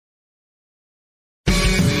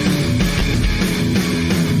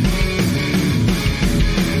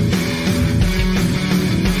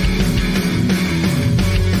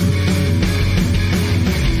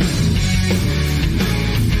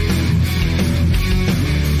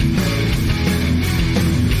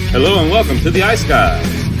Hello and welcome to the Ice Guys.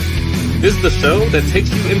 This is the show that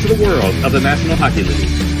takes you into the world of the National Hockey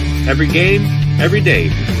League. Every game, every day,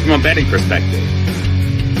 from a betting perspective.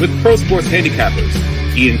 With pro sports handicappers,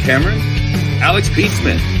 Ian Cameron, Alex P.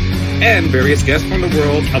 Smith, and various guests from the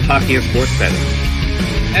world of hockey and sports betting.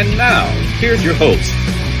 And now, here's your host,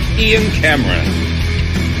 Ian Cameron.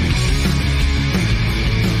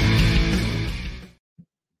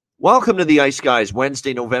 Welcome to the Ice Guys,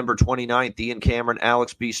 Wednesday, November 29th. Ian Cameron,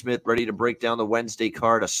 Alex B. Smith, ready to break down the Wednesday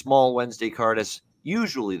card, a small Wednesday card, as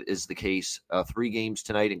usually is the case. 3 games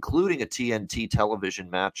tonight, including a TNT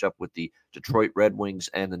television matchup with the Detroit Red Wings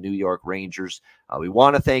and the New York Rangers. We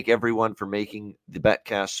want to thank everyone for making the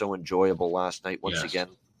betcast so enjoyable last night. Once again,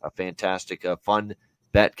 a fantastic, fun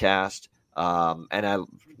betcast. And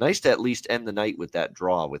nice to at least end the night with that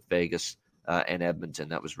draw with Vegas and Edmonton.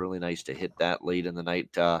 That was really nice to hit that late in the night.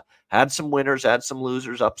 Had some winners, had some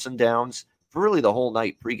losers, ups and downs for really the whole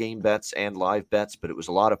night, pregame bets and live bets, but it was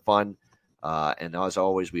a lot of fun. And as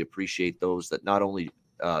always, we appreciate those that not only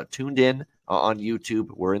tuned in on YouTube,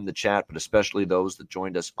 were in the chat, but especially those that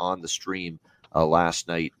joined us on the stream last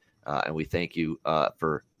night. And we thank you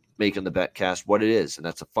for making the betcast what it is. And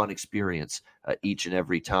that's a fun experience each and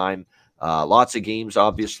every time. Lots of games,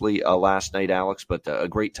 obviously, last night, Alex, but a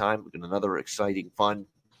great time and another exciting, fun,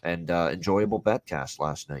 and enjoyable betcast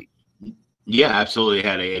last night. Yeah, absolutely.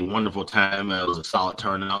 Had a wonderful time. It was a solid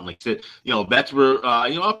turnout. Like I said, bets were,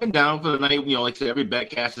 up and down for the night. Like I said, every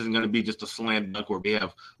betcast isn't going to be just a slam dunk where we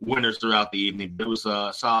have winners throughout the evening. But it was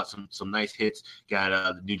saw some nice hits. Got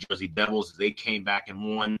the New Jersey Devils. They came back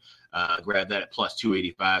and won. Grabbed that at plus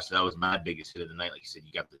 285. So that was my biggest hit of the night. Like you said,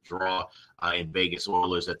 you got the draw in Vegas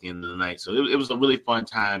Oilers at the end of the night. So it was a really fun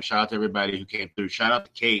time. Shout out to everybody who came through. Shout out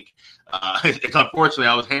to Cake. It's unfortunately,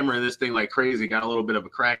 I was hammering this thing like crazy. Got a little bit of a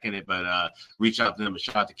crack in it, but reach out to them. But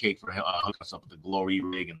shout out to Cake for hooking us up with the Glory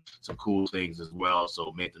rig and some cool things as well.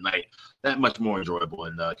 So made the night that much more enjoyable.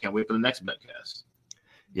 And can't wait for the next betcast.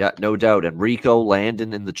 Yeah, no doubt. And Rico,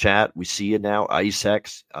 Landon in the chat. We see you now.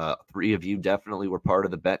 IceX. 3 of you definitely were part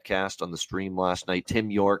of the betcast on the stream last night. Tim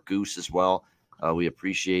York, Goose as well. We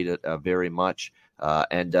appreciate it very much.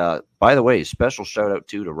 And by the way, special shout out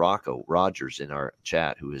to Rocco Rogers in our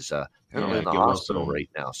chat, who is apparently in the hospital right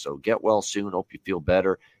now. So get well soon. Hope you feel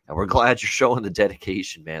better. And we're glad you're showing the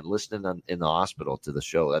dedication, man. Listening in the hospital to the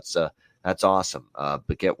show. That's awesome.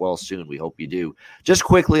 But get well soon. We hope you do. Just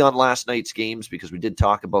quickly on last night's games, because we did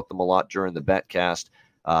talk about them a lot during the betcast.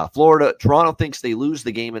 Toronto thinks they lose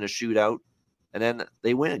the game in a shootout, and then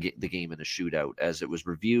they win the game in a shootout. As it was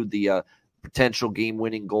reviewed, the potential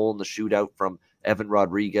game-winning goal in the shootout from Evan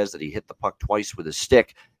Rodriguez, that he hit the puck twice with his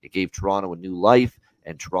stick. It gave Toronto a new life,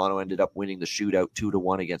 and Toronto ended up winning the shootout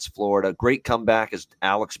 2-1 against Florida. Great comeback, as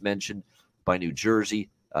Alex mentioned, by New Jersey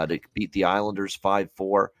to beat the Islanders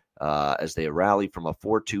 5-4. As they rally from a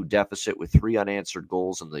 4-2 deficit with 3 unanswered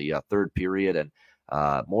goals in the third period, and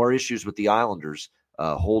more issues with the Islanders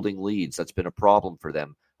holding leads. That's been a problem for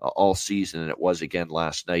them all season, and it was again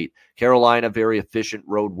last night. Carolina, very efficient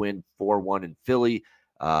road win, 4-1 in Philly.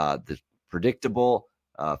 The predictable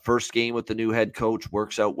first game with the new head coach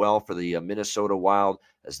works out well for the Minnesota Wild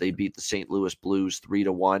as they beat the St. Louis Blues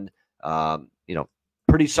 3-1.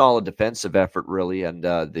 Pretty solid defensive effort, really, and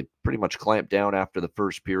they pretty much clamped down after the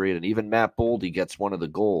first period. And even Matt Boldy gets one of the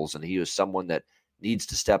goals, and he is someone that needs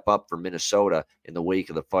to step up for Minnesota in the wake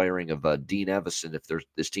of the firing of Dean Evison if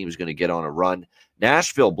this team is going to get on a run.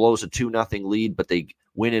 Nashville blows a 2-0 lead, but they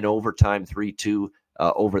win in overtime 3-2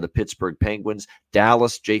 over the Pittsburgh Penguins.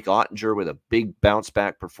 Dallas, Jake Ottinger with a big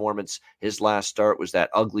bounce-back performance. His last start was that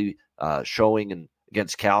ugly showing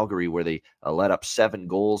against Calgary where they let up 7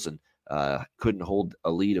 goals and couldn't hold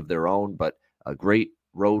a lead of their own, but a great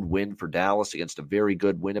road win for Dallas against a very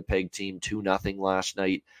good Winnipeg team, 2-0 last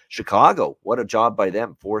night. Chicago, what a job by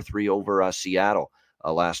them, 4-3 over Seattle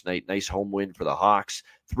last night. Nice home win for the Hawks.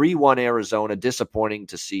 3-1 Arizona, disappointing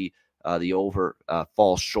to see the over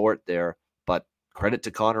fall short there, but credit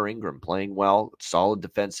to Connor Ingram, playing well, solid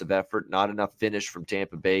defensive effort, not enough finish from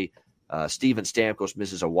Tampa Bay. Steven Stamkos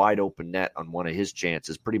misses a wide-open net on one of his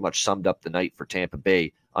chances, pretty much summed up the night for Tampa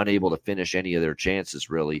Bay, unable to finish any of their chances,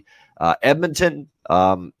 really. Edmonton,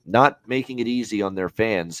 not making it easy on their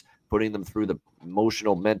fans, putting them through the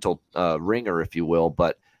emotional, mental ringer, if you will,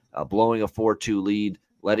 but blowing a 4-2 lead,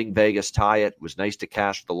 letting Vegas tie it. It was nice to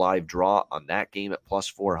cash the live draw on that game at plus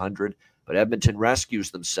 400, but Edmonton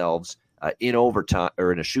rescues themselves in overtime,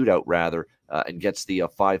 or in a shootout, rather, and gets the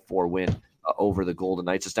 5-4 win over the Golden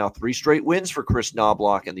Knights. It's now 3 straight wins for Chris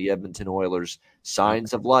Knobloch and the Edmonton Oilers.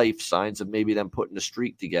 Signs of life, signs of maybe them putting a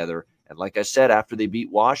streak together And like I said, after they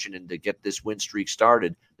beat Washington to get this win streak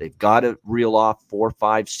started, they've got to reel off 4,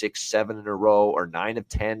 5, 6, 7 in a row, or 9 of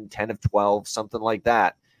 10, 10 of 12, something like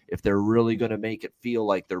that, if they're really going to make it feel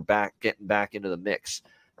like they're getting back into the mix.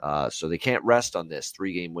 So they can't rest on this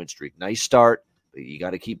 3-game win streak. Nice start, but you got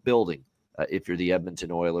to keep building if you're the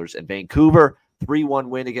Edmonton Oilers. And Vancouver, 3-1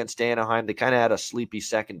 win against Anaheim. They kind of had a sleepy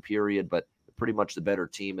second period, but pretty much the better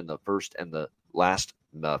team in the first and the last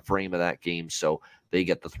frame of that game. So they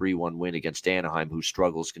get the 3-1 win against Anaheim, whose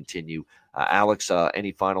struggles continue. Alex,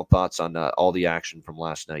 any final thoughts on all the action from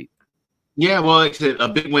last night? Yeah, well, like I said, a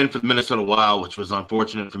big win for the Minnesota Wild, which was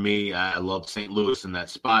unfortunate for me. I loved St. Louis in that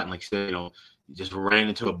spot. And like I said, just ran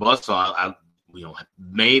into a buzzsaw. I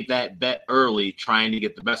made that bet early, trying to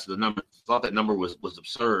get the best of the number. Thought that number was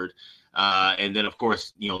absurd. And then, of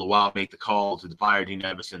course, the Wild make the call to fire Dean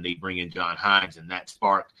Evason. They bring in John Hines, and that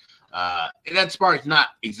sparked. And that sparked not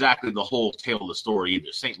exactly the whole tale of the story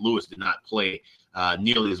either. St. Louis did not play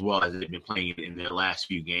nearly as well as they've been playing in their last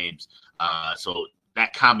few games. So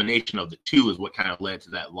that combination of the two is what kind of led to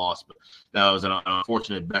that loss. But that was an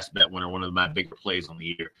unfortunate best bet winner, one of my bigger plays on the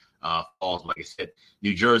year. Falls, like I said,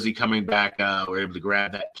 New Jersey coming back, were able to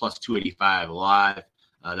grab that plus 285 live.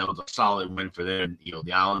 That was a solid win for them.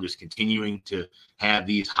 The Islanders continuing to have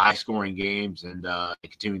these high-scoring games and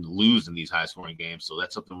continuing to lose in these high-scoring games. So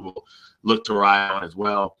that's something we'll look to ride on as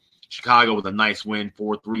well. Chicago with a nice win,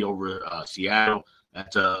 4-3 over Seattle.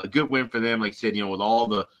 That's a good win for them. Like I said, with all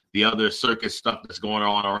the other circus stuff that's going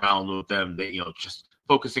on around with them, they just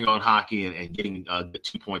focusing on hockey and getting the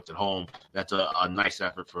 2 points at home. That's a nice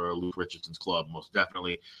effort for Luke Richardson's club, most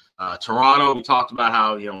definitely. Toronto, we talked about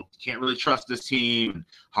how, can't really trust this team.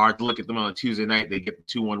 Hard to look at them on a Tuesday night. They get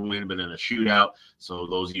the 2-1 win, but in a shootout. So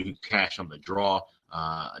those of you who cash on the draw,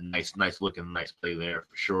 a nice looking, nice play there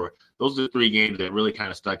for sure. Those are the 3 games that really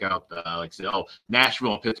kind of stuck out. Like I said,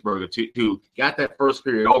 Nashville and Pittsburgh too. Got that first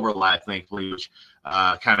period overlap, thankfully, which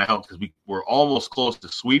kind of helped because we were almost close to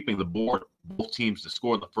sweeping the board. Both teams to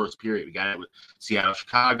score in the first period. We got it with Seattle,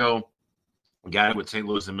 Chicago. We got it with St.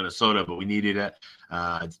 Louis and Minnesota, but we needed it.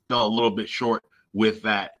 It fell a little bit short with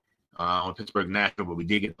that on Pittsburgh, Nashville, but we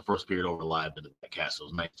did get the first period over live in the cast. So it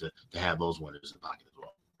was nice to have those winners in the pocket as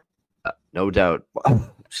well. No doubt.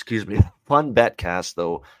 Excuse me. Fun betcast,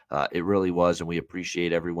 though. It really was, and we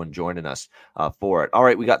appreciate everyone joining us for it. All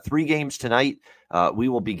right, we got 3 games tonight. We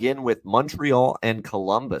will begin with Montreal and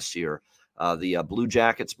Columbus here. The Blue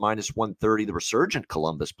Jackets minus 130, the resurgent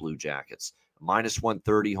Columbus Blue Jackets. Minus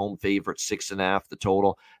 130, home favorite, 6.5 the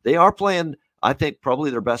total. They are playing, I think,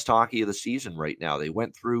 probably their best hockey of the season right now. They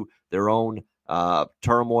went through their own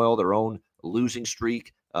turmoil, their own losing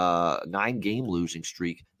streak. 9-game losing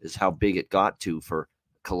streak is how big it got to for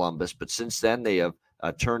Columbus. But since then, they have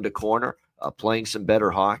turned a corner, playing some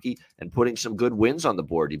better hockey and putting some good wins on the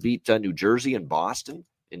board. You beat New Jersey and Boston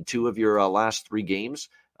in 2 of your last 3 games.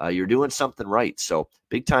 You're doing something right. So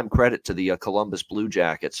big-time credit to the Columbus Blue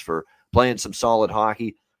Jackets for playing some solid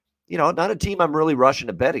hockey. Not a team I'm really rushing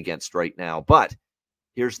to bet against right now. But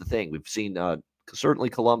here's the thing. We've seen certainly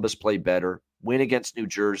Columbus play better, win against New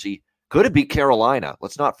Jersey. Could have beat Carolina.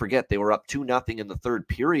 Let's not forget they were up 2-0 in the third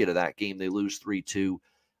period of that game. They lose 3-2.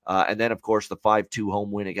 And then, of course, the 5-2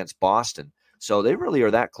 home win against Boston. So they really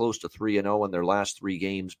are that close to 3-0 in their last 3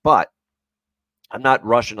 games. But I'm not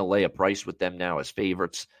rushing to lay a price with them now as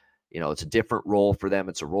favorites. It's a different role for them.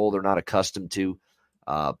 It's a role they're not accustomed to.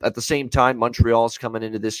 At the same time, Montreal's coming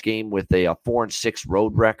into this game with a 4-6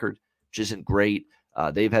 road record, which isn't great.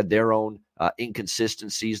 They've had their own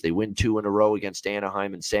inconsistencies. They win 2 in a row against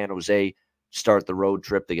Anaheim and San Jose. Start the road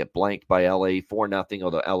trip. They get blanked by LA 4-0,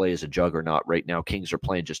 although LA is a juggernaut right now. Kings are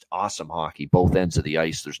playing just awesome hockey, both ends of the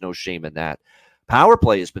ice. There's no shame in that. Power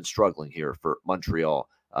play has been struggling here for Montreal.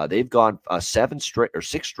 They've gone 6 straight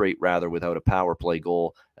without a power play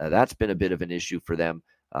goal. That's been a bit of an issue for them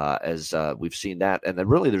as we've seen that. And then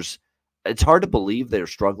really it's hard to believe they're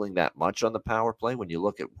struggling that much on the power play when you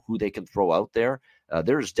look at who they can throw out there.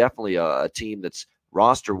 There's definitely a team that's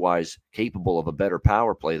roster-wise capable of a better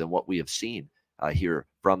power play than what we have seen here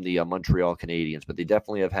from the Montreal Canadiens. But they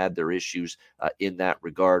definitely have had their issues in that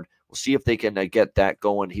regard. We'll see if they can get that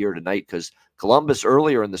going here tonight because Columbus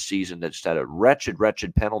earlier in the season that just had a wretched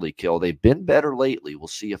penalty kill. They've been better lately. We'll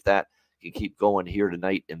see if that can keep going here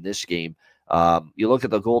tonight in this game. You look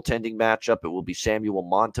at the goaltending matchup, it will be Samuel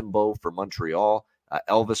Montembeault for Montreal.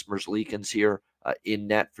 Elvis Merzlikins here in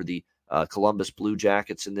net for the Columbus Blue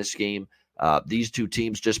Jackets in this game. These 2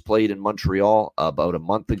 teams just played in Montreal about a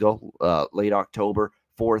month ago, late October,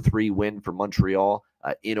 4-3 win for Montreal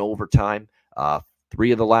in overtime.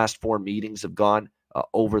 3 of the last 4 meetings have gone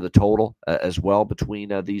over the total as well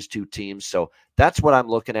between these two teams. So that's what I'm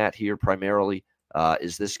looking at here primarily.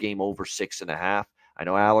 Is this game over 6.5? I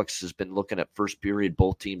know Alex has been looking at first period,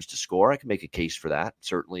 both teams to score. I can make a case for that,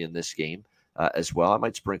 certainly in this game as well. I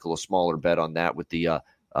might sprinkle a smaller bet on that with the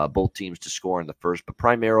both teams to score in the first, but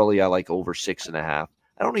primarily I like over 6.5. I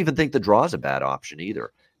don't even think the draw is a bad option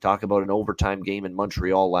either. Talk about an overtime game in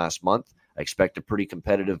Montreal last month. I expect a pretty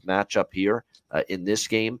competitive matchup here in this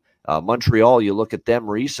game. Montreal, you look at them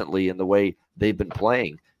recently and the way they've been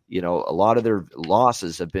playing, a lot of their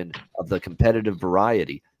losses have been of the competitive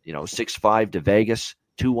variety. 6-5 to Vegas,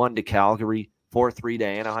 2-1 to Calgary, 4-3 to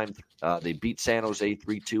Anaheim. They beat San Jose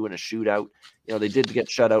 3-2 in a shootout. They did get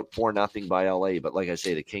shut out 4-0 by LA, but like I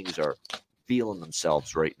say, the Kings are feeling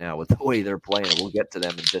themselves right now with the way they're playing. We'll get to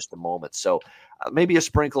them in just a moment. So maybe a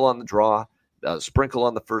sprinkle on the draw, sprinkle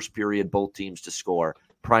on the first period, both teams to score.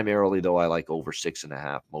 Primarily, though, I like over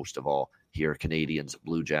 6.5 most of all here, Canadians,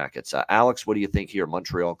 Blue Jackets. Alex, what do you think here,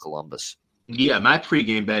 Montreal, Columbus? Yeah, my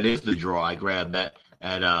pregame bet is the draw. I grabbed that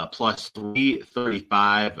at plus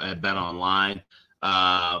 335 at Bet Online.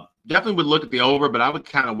 Definitely would look at the over, but I would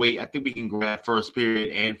kind of wait. I think we can grab first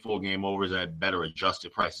period and full game overs at better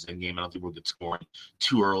adjusted prices in game. I don't think we'll get scoring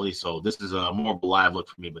too early, so this is a more of a live look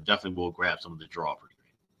for me, but definitely we'll grab some of the draw for you.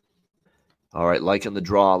 All right, liking the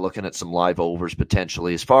draw, looking at some live overs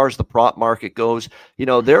potentially. As far as the prop market goes,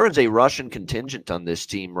 there is a Russian contingent on this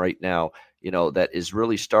team right now, that is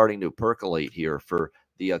really starting to percolate here for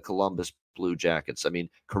the Columbus Blue Jackets. I mean,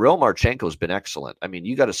 Kirill Marchenko's been excellent. I mean,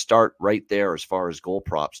 you got to start right there as far as goal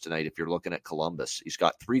props tonight if you're looking at Columbus. He's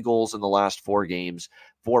got 3 goals in the last 4 games,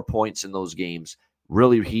 4 points in those games,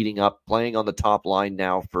 really heating up, playing on the top line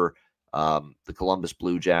now for the Columbus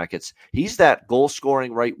Blue Jackets. He's that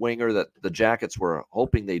goal-scoring right winger that the Jackets were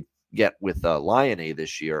hoping they'd get with Lyon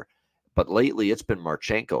this year. But lately, it's been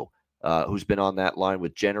Marchenko who's been on that line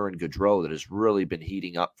with Jenner and Gaudreau that has really been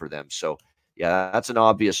heating up for them. So, yeah, that's an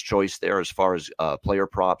obvious choice there as far as player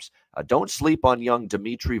props. Don't sleep on young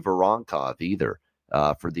Dmitry Voronkov either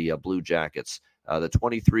for the Blue Jackets. The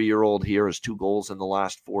 23-year-old here has 2 goals in the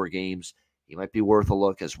last 4 games. He might be worth a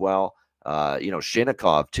look as well.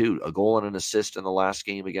 Shinnikov, too, a goal and an assist in the last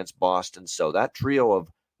game against Boston. So that trio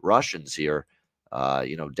of Russians here,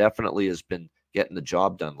 definitely has been getting the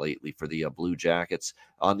job done lately for the Blue Jackets.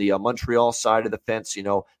 On the Montreal side of the fence,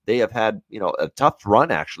 they have had, a tough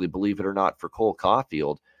run, actually, believe it or not, for Cole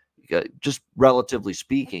Caulfield. Just relatively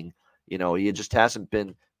speaking, he just hasn't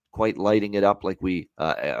been quite lighting it up like we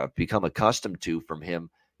become accustomed to from him,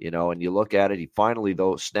 and you look at it, he finally,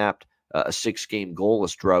 though, snapped a 6-game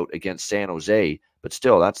goalless drought against San Jose, but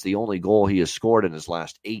still, that's the only goal he has scored in his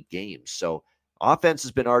last 8 games. So offense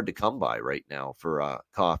has been hard to come by right now for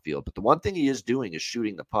Caulfield, but the one thing he is doing is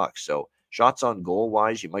shooting the puck. So shots on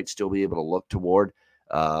goal-wise, you might still be able to look toward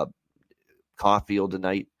Caulfield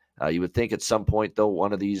tonight. You would think at some point, though,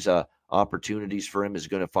 one of these opportunities for him is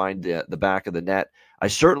going to find the back of the net. I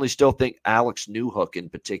certainly still think Alex Newhook in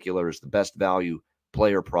particular is the best value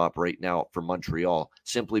player prop right now for Montreal,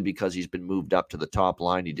 simply because he's been moved up to the top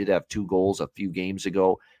line. He did have 2 goals a few games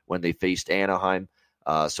ago when they faced Anaheim.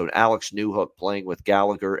 So Alex Newhook playing with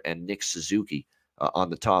Gallagher and Nick Suzuki on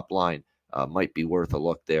the top line might be worth a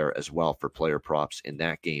look there as well for player props in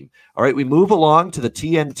that game. All right, we move along to the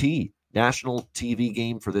TNT national TV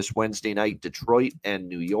game for this Wednesday night, Detroit and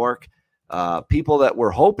New York. People that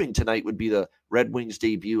were hoping tonight would be the Red Wings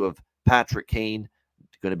debut of Patrick Kane.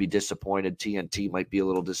 Going to be disappointed. TNT might be a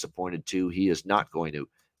little disappointed too. He is not going to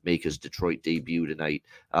make his Detroit debut tonight.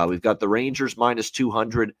 We've got the Rangers minus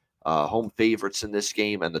 200 home favorites in this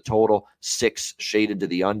game, and the total 6 shaded to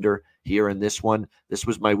the under here in this one. This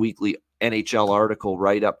was my weekly NHL article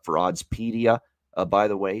write-up for Oddspedia, by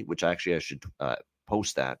the way, which actually I should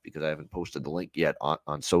post that because I haven't posted the link yet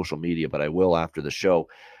on social media, but I will after the show.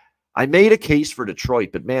 I made a case for Detroit,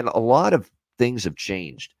 but man, a lot of things have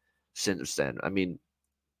changed since then. I mean,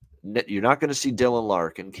 you're not going to see Dylan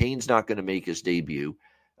Larkin. Kane's not going to make his debut.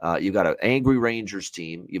 You've got an angry Rangers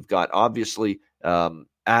team. You've got, obviously,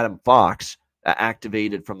 Adam Fox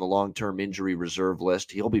activated from the long-term injury reserve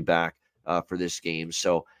list. He'll be back for this game.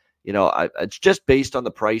 So, it's just based on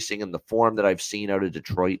the pricing and the form that I've seen out of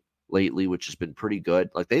Detroit lately, which has been pretty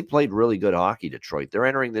good. Like, they've played really good hockey, Detroit. They're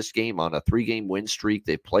entering this game on a 3-game win streak.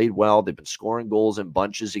 They've played well. They've been scoring goals in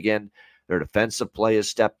bunches again. Their defensive play has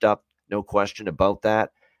stepped up. No question about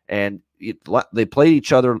that. And they played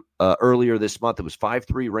each other earlier this month. It was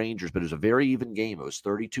 5-3 Rangers, but it was a very even game. It was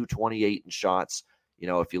 32-28 in shots.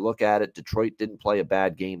 If you look at it, Detroit didn't play a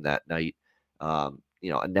bad game that night. And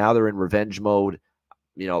now they're in revenge mode.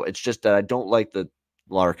 It's just that I don't like the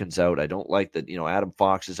Larkin's out. I don't like that, Adam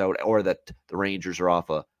Fox is out, or that the Rangers are off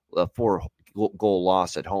a 4-goal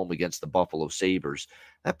loss at home against the Buffalo Sabres.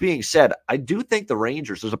 That being said, I do think the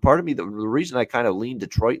Rangers, there's a part of me, the reason I kind of lean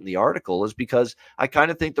Detroit in the article is because I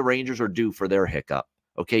kind of think the Rangers are due for their hiccup.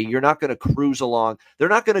 Okay, you're not going to cruise along. They're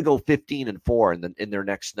not going to go 15-4 in their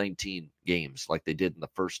next 19 games like they did in the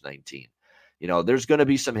first 19. There's going to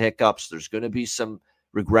be some hiccups. There's going to be some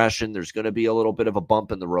regression. There's going to be a little bit of a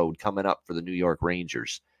bump in the road coming up for the New York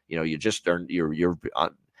Rangers. You just are you're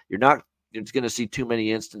not going to see too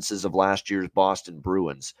many instances of last year's Boston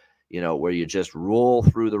Bruins, where you just roll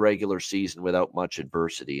through the regular season without much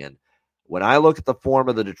adversity. And when I look at the form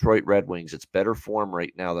of the Detroit Red Wings, it's better form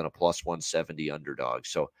right now than a plus 170 underdog.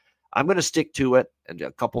 So I'm going to stick to it, and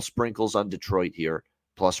a couple sprinkles on Detroit here,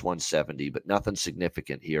 plus 170, but nothing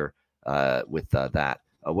significant here with that.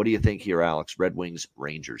 What do you think here, Alex? Red Wings,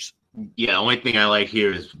 Rangers. Yeah, the only thing I like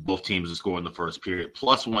here is both teams to score in the first period.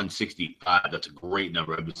 Plus 165. That's a great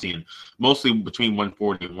number. I've been seeing mostly between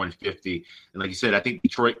 140 and 150. And like you said, I think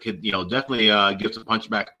Detroit could, definitely give some punch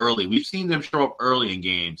back early. We've seen them show up early in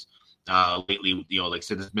games lately. Like I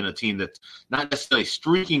said, it's been a team that's not necessarily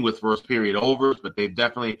streaking with first period overs, but they've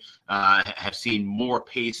definitely have seen more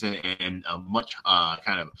pace and a much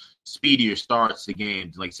kind of speedier starts to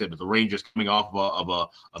games. Like I said, with the Rangers coming off of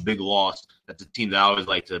a big loss, that's a team that I always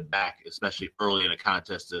like to back, especially early in a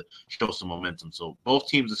contest to show some momentum. So both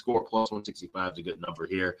teams to score plus 165 is a good number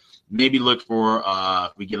here. Maybe look for,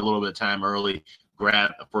 if we get a little bit of time early,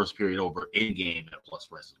 grab a first period over in game at plus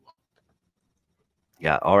rest as well.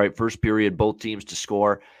 Yeah. All right. First period, both teams to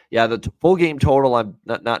score. Yeah. The full game total, I'm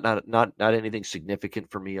not anything significant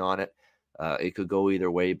for me on it. It could go either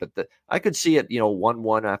way, but I could see it,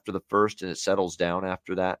 1-1 after the first and it settles down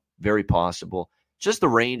after that. Very possible. Just the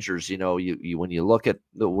Rangers, you when you look at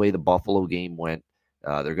the way the Buffalo game went,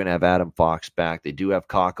 they're going to have Adam Fox back. They do have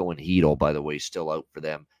Kakko and Hedl, by the way, still out for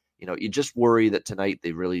them. You just worry that tonight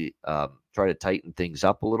they really try to tighten things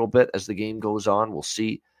up a little bit as the game goes on. We'll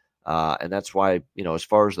see. And that's why, as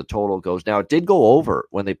far as the total goes, now it did go over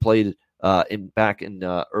when they played back in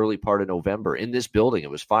early part of November in this building.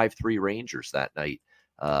 It was 5-3 Rangers that night.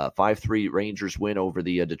 5-3 Rangers win over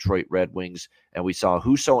the Detroit Red Wings, and we saw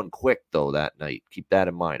Husso and Quick though that night. Keep that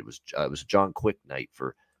in mind. It was a John Quick night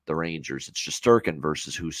for the Rangers. It's Shesterkin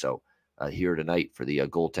versus Husso here tonight for the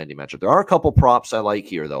goaltending matchup. There are a couple props I like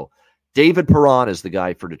here though. David Perron is the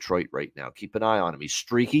guy for Detroit right now. Keep an eye on him. He's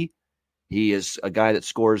streaky. He is a guy that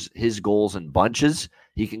scores his goals in bunches.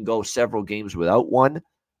 He can go several games without one,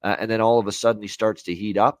 and then all of a sudden he starts to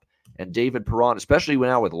heat up. And David Perron, especially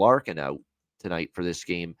now with Larkin out tonight for this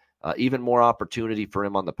game, even more opportunity for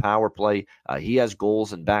him on the power play. He has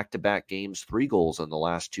goals in back-to-back games, 3 goals in the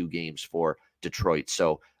last 2 games for Detroit.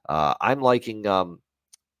 So I'm liking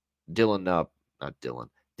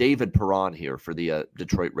David Perron here for the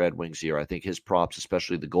Detroit Red Wings here. I think his props,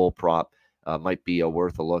 especially the goal prop, might be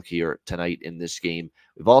worth a look here tonight in this game.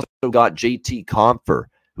 We've also got JT Compher,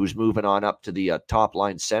 who's moving on up to the top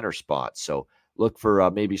line center spot. So look for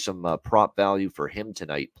maybe some prop value for him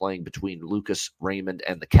tonight, playing between Lucas Raymond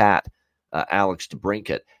and the Cat, Alex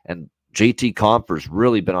DeBrincat. And JT Compher's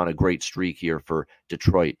really been on a great streak here for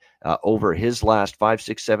Detroit. Over his last 5,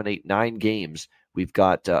 6, 7, 8, 9 games, we've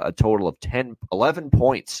got a total of 11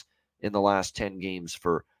 points in the last 10 games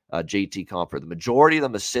for JT Compher. The majority of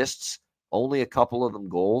them assists, only a couple of them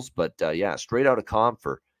goals, but straight out of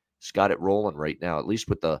Compher, he's got it rolling right now, at least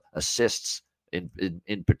with the assists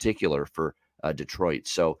in particular for Detroit.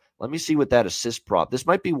 So let me see what that assist prop. This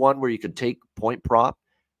might be one where you could take point prop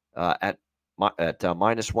at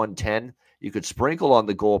minus 110. You could sprinkle on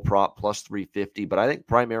the goal prop plus 350, but I think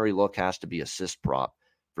primary look has to be assist prop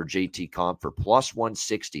for JT Compher plus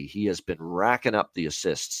 160. He has been racking up the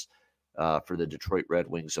assists for the Detroit Red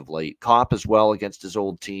Wings of late. Kopp as well against his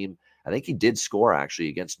old team. I think he did score actually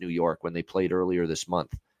against New York when they played earlier this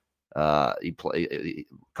month. Kopp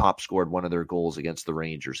scored one of their goals against the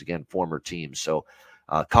Rangers, again, former team. So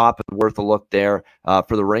Kopp is worth a look there.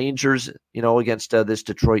 For the Rangers, against this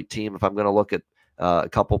Detroit team, if I'm going to look at a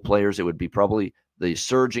couple players, it would be probably the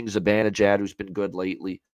surging Zibanejad, who's been good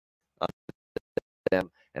lately.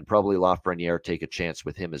 And probably Lafreniere, take a chance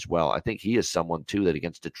with him as well. I think he is someone, too, that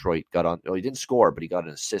against Detroit got on. He didn't score, but he got an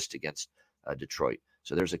assist against Detroit.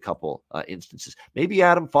 So there's a couple instances. Maybe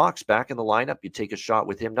Adam Fox back in the lineup. You take a shot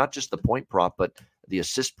with him, not just the point prop, but the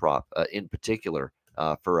assist prop in particular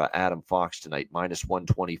for Adam Fox tonight. Minus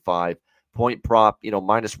 125. Point prop,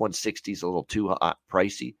 minus 160 is a little too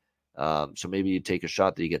pricey. So maybe you take a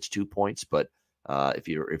shot that he gets 2 points. But if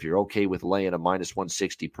you're okay with laying a minus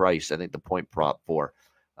 160 price, I think the point prop for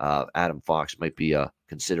Adam Fox might be a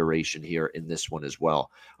consideration here in this one as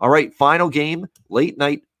well. All right, final game, late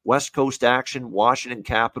night West Coast action, Washington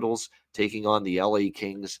Capitals taking on the LA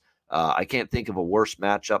Kings. I can't think of a worse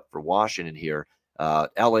matchup for Washington here.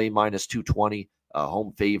 LA minus 220,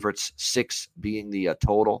 home favorites, 6 being the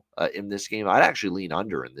total in this game. I'd actually lean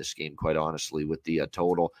under in this game, quite honestly, with the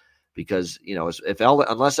total, because,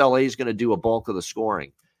 unless LA is going to do a bulk of the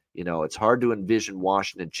scoring, it's hard to envision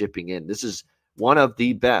Washington chipping in. This is one of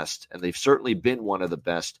the best, and they've certainly been one of the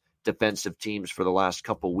best defensive teams for the last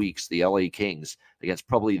couple weeks, the LA Kings, against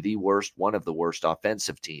probably one of the worst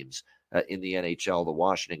offensive teams in the NHL, the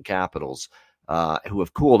Washington Capitals, who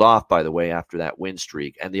have cooled off, by the way, after that win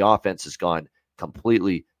streak. And the offense has gone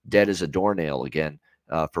completely dead as a doornail again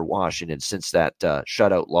for Washington since that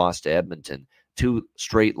shutout loss to Edmonton. 2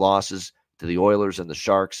 straight losses to the Oilers and the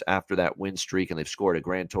Sharks after that win streak, and they've scored a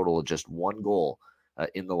grand total of just 1 goal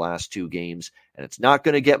in the last 2 games. And it's not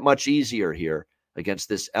going to get much easier here against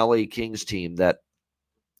this LA Kings team that,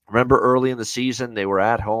 remember early in the season, they were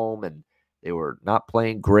at home and they were not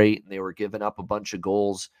playing great and they were giving up a bunch of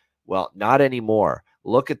goals. Well, not anymore.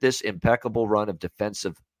 Look at this impeccable run of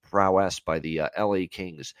defensive prowess by the LA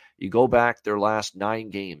Kings. You go back their last 9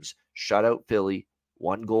 games, shut out Philly,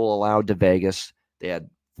 1 goal allowed to Vegas. They had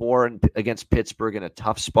 4 against Pittsburgh in a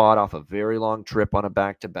tough spot off a very long trip on a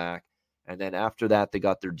back-to-back. And then after that, they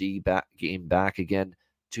got their game back again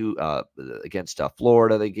against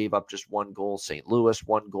Florida. They gave up just 1 goal. St. Louis,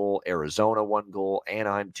 1 goal. Arizona, 1 goal.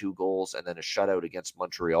 Anaheim, 2 goals. And then a shutout against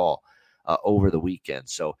Montreal over the weekend.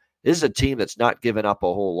 So this is a team that's not given up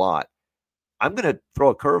a whole lot. I'm going to throw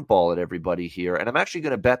a curveball at everybody here, and I'm actually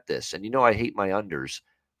going to bet this. And I hate my unders,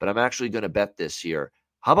 but I'm actually going to bet this here.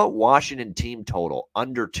 How about Washington team total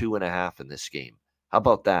under 2.5 in this game? How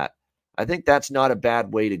about that? I think that's not a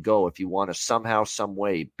bad way to go if you want to somehow, some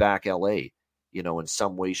way back LA, in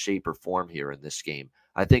some way, shape, or form here in this game.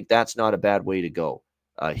 I think that's not a bad way to go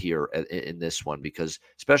here in this one, because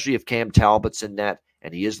especially if Cam Talbot's in net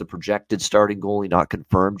and he is the projected starting goalie, not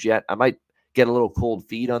confirmed yet, I might get a little cold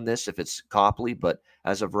feet on this if it's Copley, but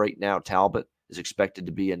as of right now, Talbot is expected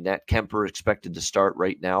to be in net. Kemper expected to start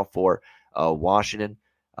right now for Washington.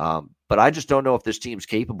 But I just don't know if this team's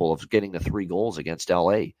capable of getting the 3 goals against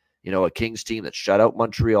LA. A Kings team that shut out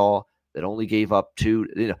Montreal, that only gave up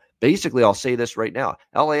 2. Basically, I'll say this right now.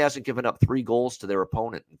 LA hasn't given up 3 goals to their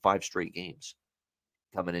opponent in 5 straight games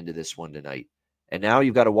coming into this one tonight. And now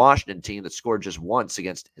you've got a Washington team that scored just once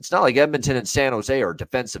against, it's not like Edmonton and San Jose are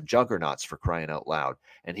defensive juggernauts, for crying out loud.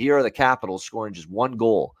 And here are the Capitals scoring just 1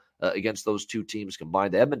 goal against those 2 teams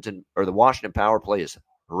combined. The Washington power play is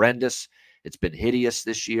horrendous. It's been hideous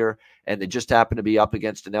this year, and they just happen to be up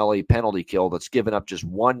against an LA penalty kill that's given up just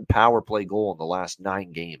 1 power play goal in the last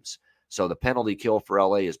 9 games. So the penalty kill for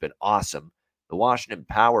LA has been awesome. The Washington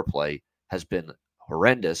power play has been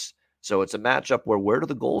horrendous. So it's a matchup where do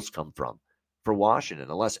the goals come from for Washington?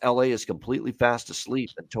 Unless LA is completely fast asleep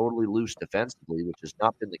and totally loose defensively, which has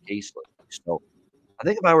not been the case lately. So I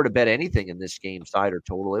think if I were to bet anything in this game, side or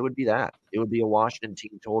total, it would be that. It would be a Washington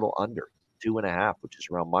team total under 2.5, which is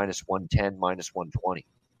around minus 110, minus 120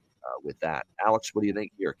 with that. Alex, what do you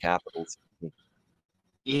think here? Capitals.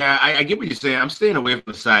 Yeah, I get what you're saying. I'm staying away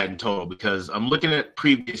from the side in total because I'm looking at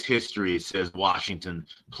previous history. It says Washington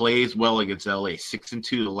plays well against LA,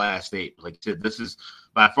 6-2 the last 8. Like I said, this is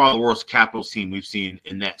by far the worst Capitals team we've seen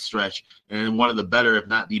in that stretch, and one of the better, if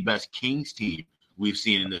not the best, Kings team we've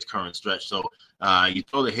seen in this current stretch. So you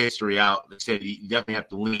throw the history out. They said you definitely have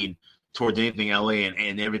to lean towards anything LA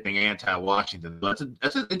and everything anti-Washington. But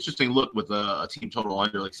that's an interesting look with a team total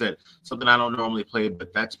under. Like I said, something I don't normally play,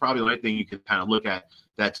 but that's probably the only thing you can kind of look at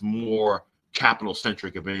that's more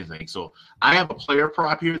Capital-centric, if anything. So I have a player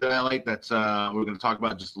prop here that I like that's we're going to talk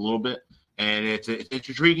about just a little bit, and it's an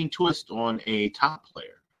intriguing twist on a top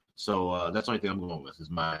player. So that's the only thing I'm going with is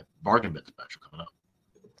my bargain bin special coming up.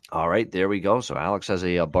 All right, there we go. So Alex has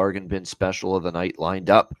a bargain bin special of the night lined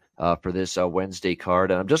up for this Wednesday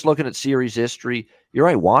card. And I'm just looking at series history. You're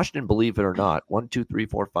right, Washington, believe it or not, 1, 2, 3,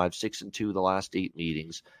 4, 5, 6-2 the last 8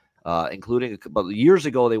 meetings, including years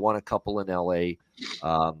ago they won a couple in LA,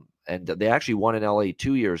 and they actually won in LA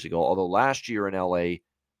 2 years ago. Although last year in LA,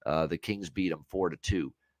 the Kings beat them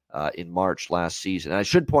 4-2 in March last season. And I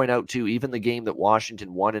should point out too, even the game that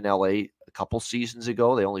Washington won in LA a couple seasons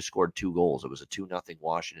ago, they only scored 2 goals. It was a 2-0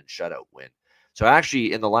 Washington shutout win. So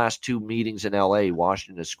actually, in the last 2 meetings in LA,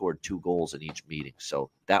 Washington has scored 2 goals in each meeting. So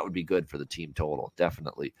that would be good for the team total,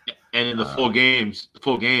 definitely. And in the full games,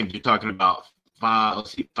 you're talking about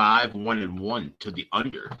 5-1-1 to the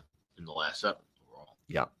under in the last 7 overall.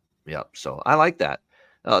 Yeah. So I like that.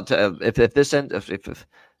 If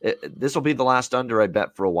This will be the last under I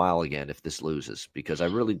bet for a while again if this loses, because I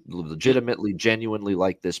really legitimately, genuinely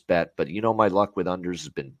like this bet. But my luck with unders has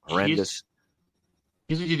been horrendous.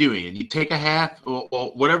 Here's what you're doing. You take a half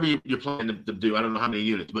or whatever you're planning to do. I don't know how many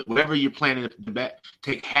units, but whatever you're planning to bet,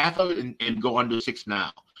 take half of it and go under 6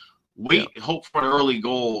 now. Wait, hope for an early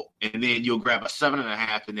goal, and then you'll grab a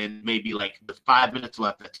 7.5, and then maybe like with 5 minutes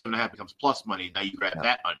left, that 7.5 becomes plus money. Now you grab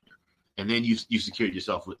that under, and then you secured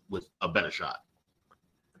yourself with a better shot.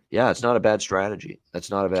 Yeah, it's not a bad strategy. That's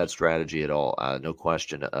not a bad strategy at all. No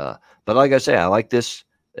question. But like I say, I like this.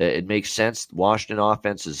 It makes sense. Washington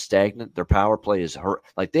offense is stagnant. Their power play is hurt.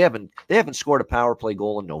 Like they haven't scored a power play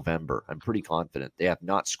goal in November. I'm pretty confident they have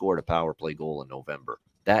not scored a power play goal in November.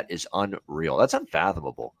 That is unreal. That's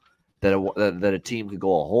unfathomable that a team could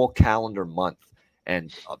go a whole calendar month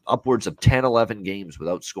and upwards of 10, 11 games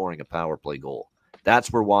without scoring a power play goal.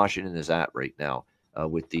 That's where Washington is at right now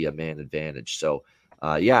with the man advantage. So,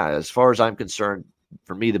 as far as I'm concerned,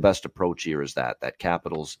 for me, the best approach here is that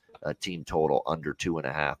Capitals team total under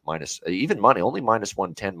 2.5 minus even money, only minus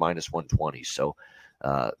 110, minus 120. So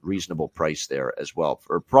reasonable price there as well.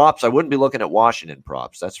 For props, I wouldn't be looking at Washington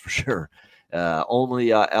props. That's for sure.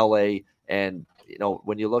 Only LA. And,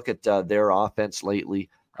 when you look at their offense lately,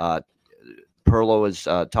 Perlo is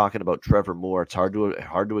talking about Trevor Moore. It's hard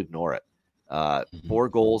to ignore it. 4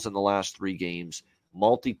 goals in the last 3 games,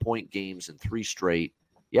 multi-point games in 3 straight.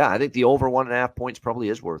 Yeah, I think the over 1.5 points probably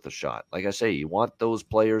is worth a shot. Like I say, you want those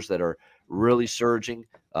players that are really surging,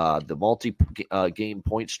 the multi-game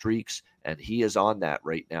point streaks, and he is on that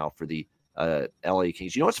right now for the LA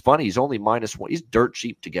Kings. You know what's funny? He's only -1. He's dirt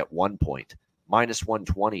cheap to get 1 point, minus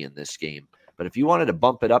 120 in this game. But if you wanted to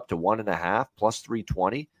bump it up to 1.5 plus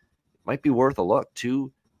 320, it might be worth a look.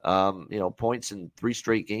 2 points in 3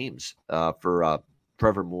 straight games for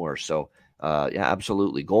Trevor Moore. So,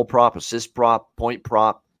 absolutely. Goal prop, assist prop, point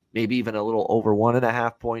prop, maybe even a little over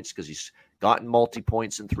 1.5 points because he's gotten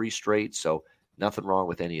multi-points in 3 straight. So nothing wrong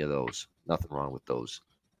with any of those. Nothing wrong with those.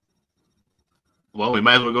 Well, we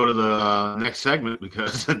might as well go to the next segment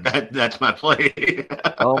because that's my play.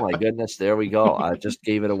 Oh, my goodness. There we go. I just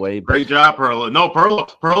gave it away. Great job, Perlo. No,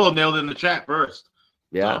 Perlo nailed it in the chat first.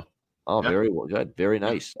 Yeah. Very well, good. Very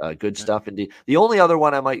nice. Good stuff indeed. The only other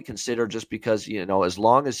one I might consider, just because, as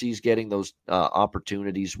long as he's getting those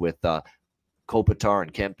opportunities with Kopitar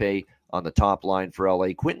and Kempe on the top line for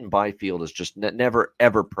LA, Quinton Byfield is just never,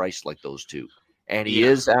 ever priced like those two. And he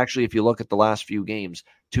is actually, if you look at the last few games,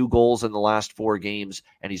 2 goals in the last 4 games,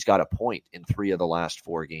 and he's got a point in 3 of the last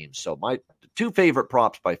 4 games. So my 2 favorite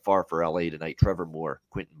props by far for LA tonight, Trevor Moore,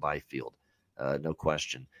 Quinton Byfield, no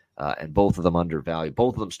question. And both of them undervalued.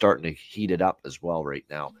 Both of them starting to heat it up as well right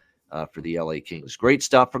now for the LA Kings. Great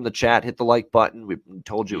stuff from the chat. Hit the like button. We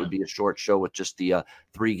told you it would be a short show with just the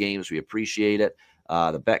 3 games. We appreciate it.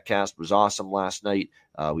 The Betcast was awesome last night.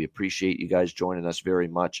 We appreciate you guys joining us very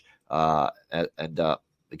much.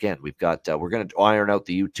 Again, we've got we're going to iron out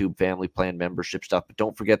the YouTube family plan membership stuff, but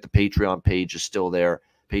don't forget the Patreon page is still there.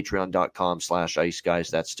 Patreon.com/Ice Guys.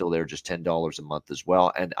 That's still there, just $10 a month as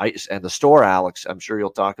well. And the store, Alex, I'm sure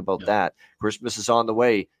you'll talk about that. Christmas is on the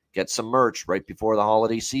way. Get some merch right before the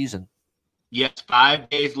holiday season. Yes, 5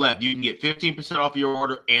 days left. You can get 15% off your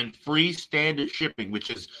order and free standard shipping, which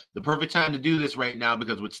is the perfect time to do this right now,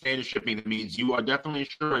 because with standard shipping, it means you are definitely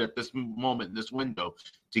assured at this moment, this window,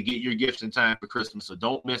 to get your gifts in time for Christmas. So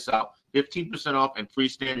don't miss out. 15% off and free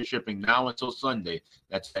standard shipping now until Sunday.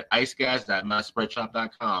 That's at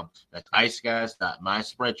iceguys.myspreadshop.com. That's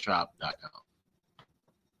iceguys.myspreadshop.com.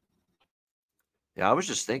 Yeah, I was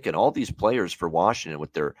just thinking, all these players for Washington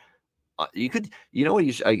with their you got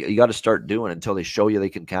to start doing until they show you they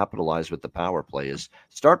can capitalize with the power play is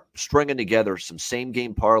start stringing together some same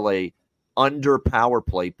game parlay under power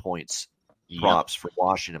play points props for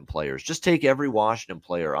Washington players. Just take every Washington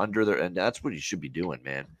player under there, and that's what you should be doing,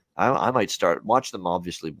 man. I might watch them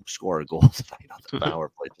obviously score a goal tonight on the power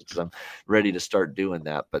play because I'm ready to start doing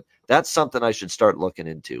that. But that's something I should start looking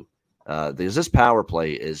into because this power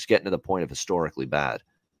play is getting to the point of historically bad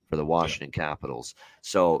for the Washington Capitals.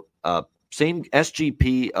 So same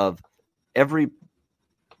SGP of every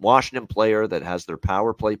Washington player that has their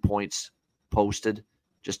power play points posted,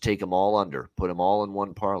 just take them all under, put them all in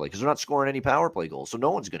one parlay because they're not scoring any power play goals. So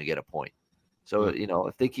no one's going to get a point. So,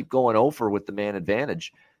 if they keep going over with the man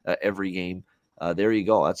advantage every game, there you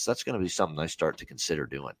go. That's going to be something I start to consider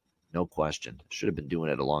doing. No question. Should have been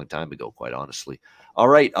doing it a long time ago, quite honestly. All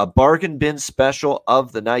right, a bargain bin special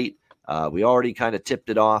of the night. We already kind of tipped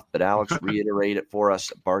it off, but Alex, reiterate it for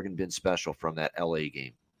us. A bargain bin special from that LA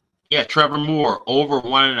game. Yeah, Trevor Moore, over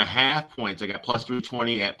 1.5 points. I got plus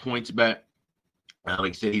 320 at PointsBet. Like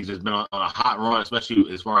I said, he's just been on a hot run,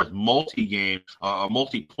 especially as far as multi-game or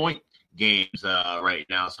multi-point games right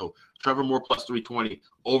now. So Trevor Moore plus 320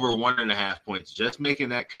 over 1.5 points, just making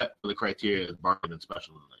that cut for the criteria as bargain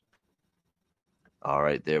special tonight. All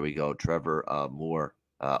right, there we go. Trevor Moore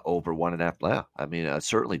over 1.5. Yeah, I mean,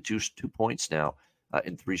 certainly 2 points now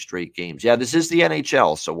in 3 straight games. Yeah, this is the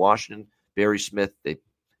NHL. So Washington, Barry Smith,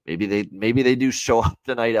 maybe they do show up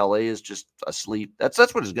tonight. LA is just asleep. That's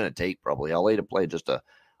what it's going to take probably. LA to play just a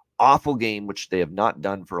awful game, which they have not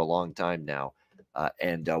done for a long time now,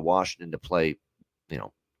 and Washington to play,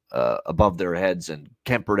 above their heads, and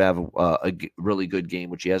Kemper to have a really good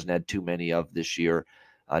game, which he hasn't had too many of this year.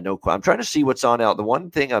 I'm trying to see what's on out. The one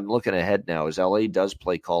thing I'm looking ahead now is LA does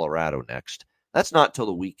play Colorado next. That's not till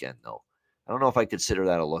the weekend, though. I don't know if I consider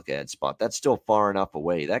that a look ahead spot. That's still far enough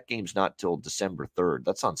away. That game's not till December 3rd.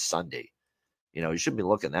 That's on Sunday. You shouldn't be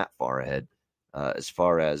looking that far ahead as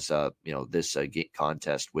far as, this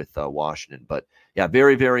contest with Washington. But, yeah,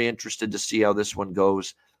 very, very interested to see how this one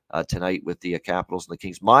goes tonight with the Capitals and the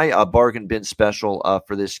Kings. My bargain bin special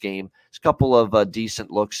for this game is a couple of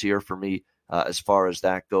decent looks here for me. As far as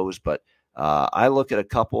that goes, but I look at a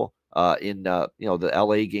couple in the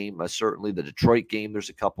LA game, certainly the Detroit game. There's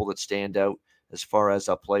a couple that stand out as far as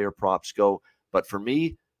player props go. But for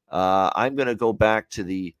me, I'm going to go back to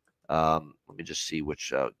the. Let me just see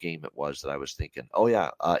which game it was that I was thinking. Oh yeah,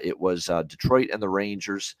 it was Detroit and the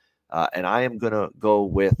Rangers, and I am going to go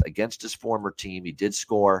with against his former team. He did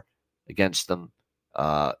score against them.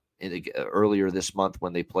 Earlier this month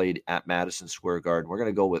when they played at Madison Square Garden. We're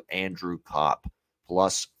going to go with Andrew Kopp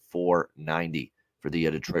plus 490 for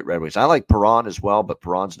the Detroit Red Wings. I like Perron as well, but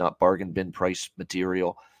Perron's not bargain bin price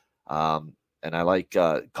material. And I like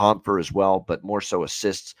Compher as well, but more so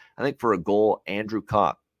assists. I think for a goal, Andrew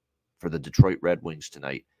Kopp for the Detroit Red Wings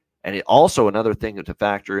tonight. And also another thing to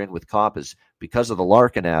factor in with Kopp is because of the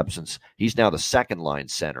Larkin absence, he's now the second line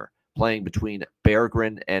center, playing between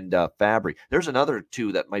Berggren and Fabry. There's another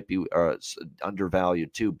two that might be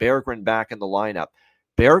undervalued too. Berggren back in the lineup.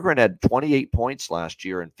 Berggren had 28 points last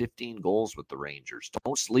year and 15 goals with the Rangers.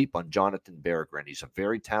 Don't sleep on Jonathan Berggren. He's a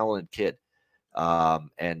very talented kid.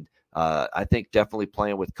 And I think definitely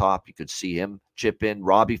playing with Kopp, you could see him chip in.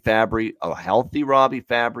 Robbie Fabry, a healthy Robbie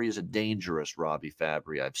Fabry is a dangerous Robbie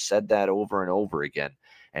Fabry. I've said that over and over again.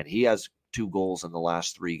 And he has 2 goals in the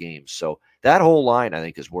last 3 games. So that whole line, I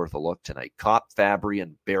think, is worth a look tonight. Kopp, Fabry,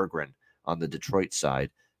 and Berggren on the Detroit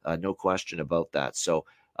side. No question about that. So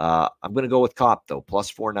I'm going to go with Kopp, though, plus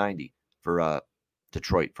 490 for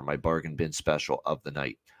Detroit for my bargain bin special of the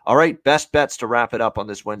night. All right, best bets to wrap it up on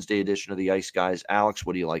this Wednesday edition of the Ice Guys. Alex,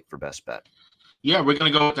 what do you like for best bet? Yeah, we're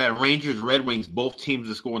going to go with that Rangers Red Wings. Both teams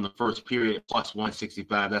to score in the first period, plus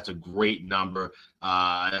 165. That's a great number.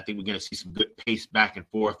 I think we're going to see some good pace back and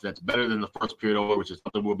forth. That's better than the first period over, which is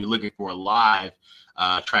something we'll be looking for live.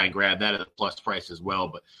 Try and grab that at a plus price as well.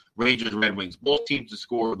 But Rangers Red Wings, both teams to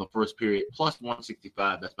score in the first period, plus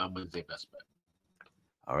 165. That's my Wednesday best bet.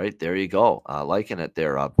 All right, there you go. Liking it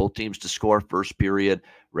there. Both teams to score first period,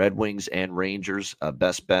 Red Wings and Rangers.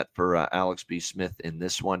 Best bet for Alex B. Smith in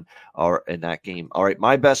this one or in that game. All right,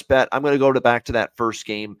 my best bet, I'm going to go back to that first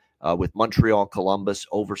game with Montreal Columbus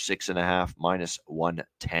over 6.5 minus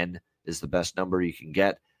 110 is the best number you can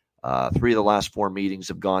get. 3 of the last 4 meetings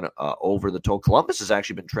have gone over the total. Columbus has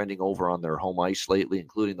actually been trending over on their home ice lately,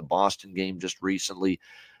 including the Boston game just recently.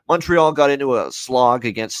 Montreal got into a slog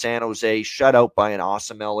against San Jose, shut out by an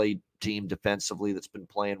awesome LA team defensively that's been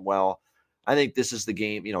playing well. I think this is the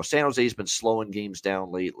game. San Jose's been slowing games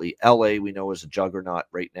down lately. LA, we know, is a juggernaut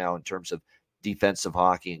right now in terms of defensive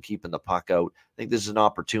hockey and keeping the puck out. I think this is an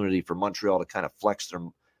opportunity for Montreal to kind of flex their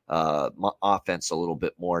offense a little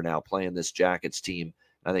bit more now, playing this Jackets team.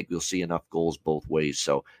 I think we'll see enough goals both ways.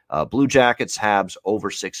 So Blue Jackets, Habs,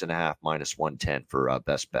 over 6.5, minus 110 for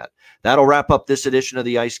best bet. That'll wrap up this edition of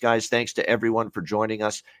the Ice Guys. Thanks to everyone for joining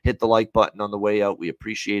us. Hit the like button on the way out. We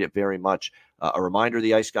appreciate it very much. A reminder,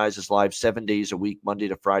 the Ice Guys is live 7 days a week, Monday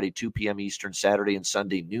to Friday, 2 p.m. Eastern, Saturday and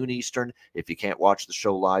Sunday, noon Eastern. If you can't watch the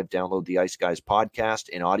show live, download the Ice Guys podcast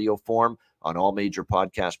in audio form on all major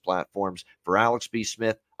podcast platforms. For Alex B.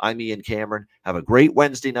 Smith, I'm Ian Cameron. Have a great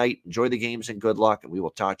Wednesday night. Enjoy the games and good luck. And we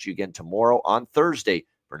will talk to you again tomorrow on Thursday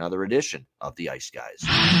for another edition of the Ice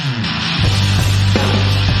Guys.